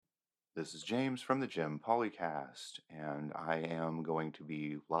This is James from the Gym Polycast, and I am going to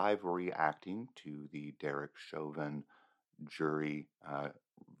be live reacting to the Derick Chauvin jury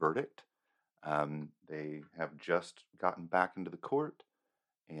verdict. They have just gotten back into the court,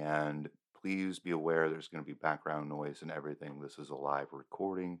 and please be aware there's going to be background noise and everything. This is a live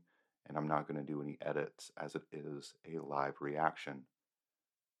recording, and I'm not going to do any edits as it is a live reaction.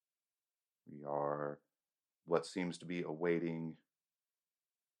 We are what seems to be awaiting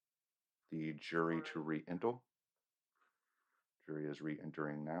the jury to re-enter. Jury is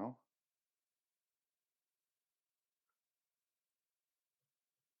re-entering now.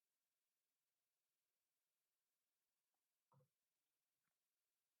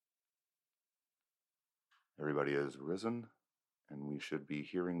 Everybody is risen, and we should be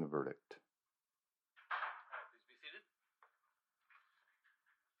hearing the verdict. Please be seated.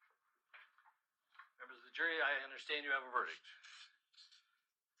 Members of the jury, I understand you have a verdict.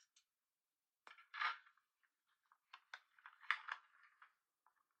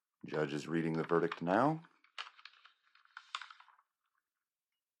 Judge is reading the verdict now.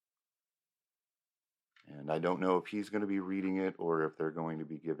 And I don't know if he's going to be reading it or if they're going to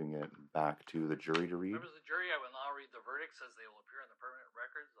be giving it back to the jury to read. Members of the jury, I will now read the verdicts as they will appear in the permanent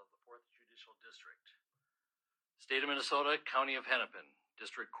records of the 4th Judicial District. State of Minnesota, County of Hennepin,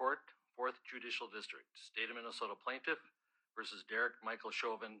 District Court, 4th Judicial District. State of Minnesota Plaintiff versus Derick Michael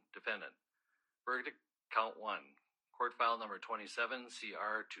Chauvin, Defendant. Verdict, Count 1. Court file number 27,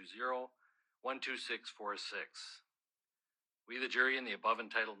 CR 20-12646. We, the jury, in the above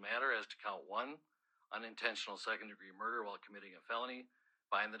entitled matter as to Count 1, unintentional second-degree murder while committing a felony,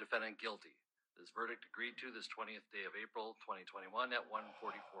 find the defendant guilty. This verdict agreed to this 20th day of April, 2021 at 1:44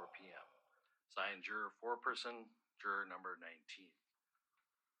 p.m. Signed, Juror Foreperson, Juror number 19.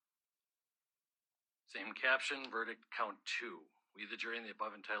 Same caption, verdict, Count 2. We, the jury, in the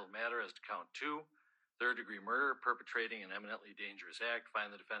above entitled matter as to Count 2, third-degree murder, perpetrating an eminently dangerous act, find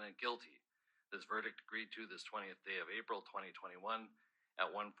the defendant guilty. This verdict agreed to this 20th day of April, 2021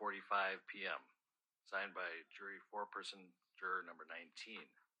 at 1:45 p.m. Signed by Jury Foreperson, Juror number 19.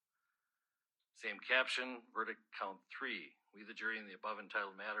 Same caption, verdict, Count 3. We, the jury, in the above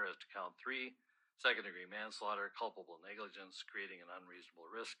entitled matter as to Count 3, second-degree manslaughter, culpable negligence, creating an unreasonable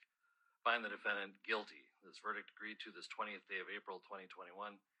risk, find the defendant guilty. This verdict agreed to this 20th day of April, 2021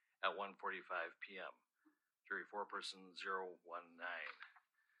 at 1:45 p.m. Jury Foreperson 019.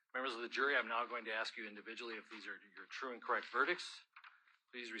 Members of the jury, I'm now going to ask you individually if these are your true and correct verdicts.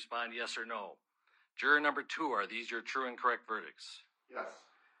 Please respond yes or no. Juror number 2, are these your true and correct verdicts? Yes.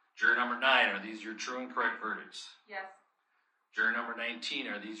 Juror number 9, are these your true and correct verdicts? Yes. Juror number 19,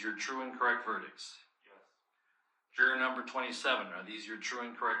 are these your true and correct verdicts? Yes. Juror number 27, are these your true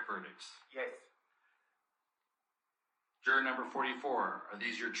and correct verdicts? Yes. Juror number 44, are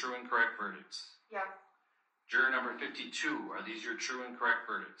these your true and correct verdicts? Yes. Juror number 52, are these your true and correct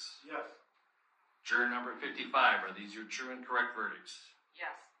verdicts? Yes. Juror number 55, are these your true and correct verdicts?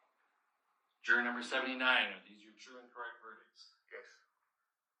 Yes. Juror number 79, are these your true and correct verdicts? Yes.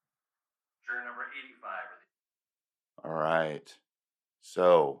 Juror number 85, are these... All right.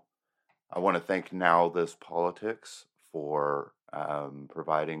 So I want to thank Now This Politics for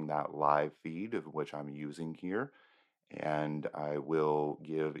providing that live feed of which I'm using here. And I will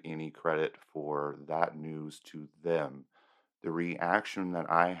give any credit for that news to them. The reaction that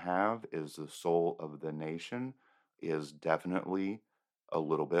I have is the soul of the nation is definitely a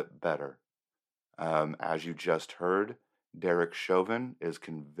little bit better. As you just heard, Derick Chauvin is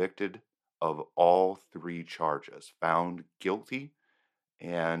convicted of all 3 charges, found guilty,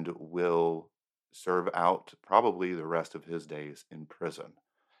 and will serve out probably the rest of his days in prison.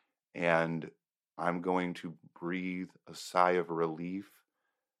 And I'm going to breathe a sigh of relief.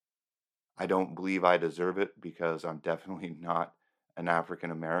 I don't believe I deserve it because I'm definitely not an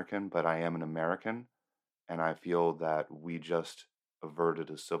African American, but I am an American, and I feel that we just averted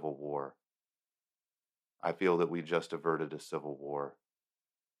a civil war. I feel that we just averted a civil war.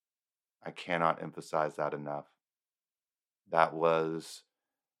 I cannot emphasize that enough. That was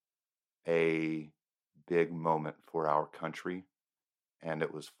a big moment for our country, and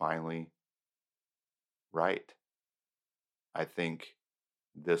it was finally right. I think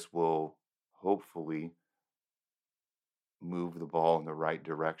this will hopefully move the ball in the right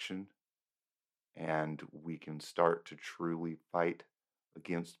direction, and we can start to truly fight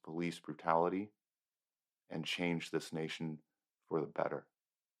against police brutality and change this nation for the better.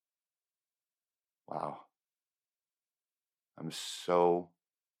 Wow. I'm so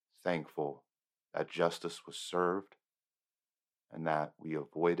thankful that justice was served and that we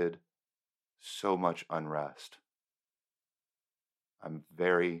avoided so much unrest. I'm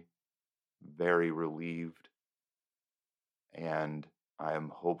very, very relieved, and I am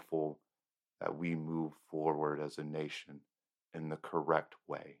hopeful that we move forward as a nation in the correct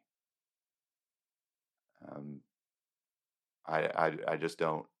way. Um, I just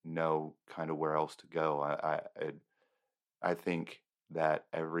don't know kind of where else to go. I think that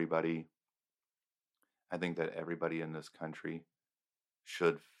everybody in this country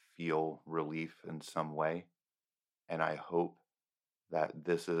should feel relief in some way, and I hope that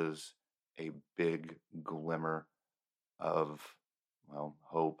this is a big glimmer of, well,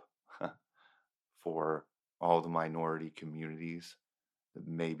 hope for all the minority communities, that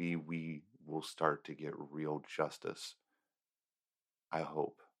maybe we will start to get real justice. I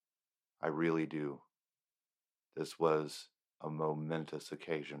hope. I really do. This was a momentous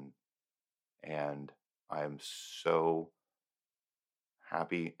occasion, and I am so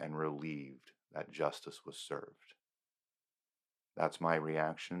happy and relieved that justice was served. That's my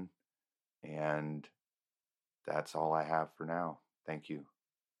reaction, and that's all I have for now. Thank you.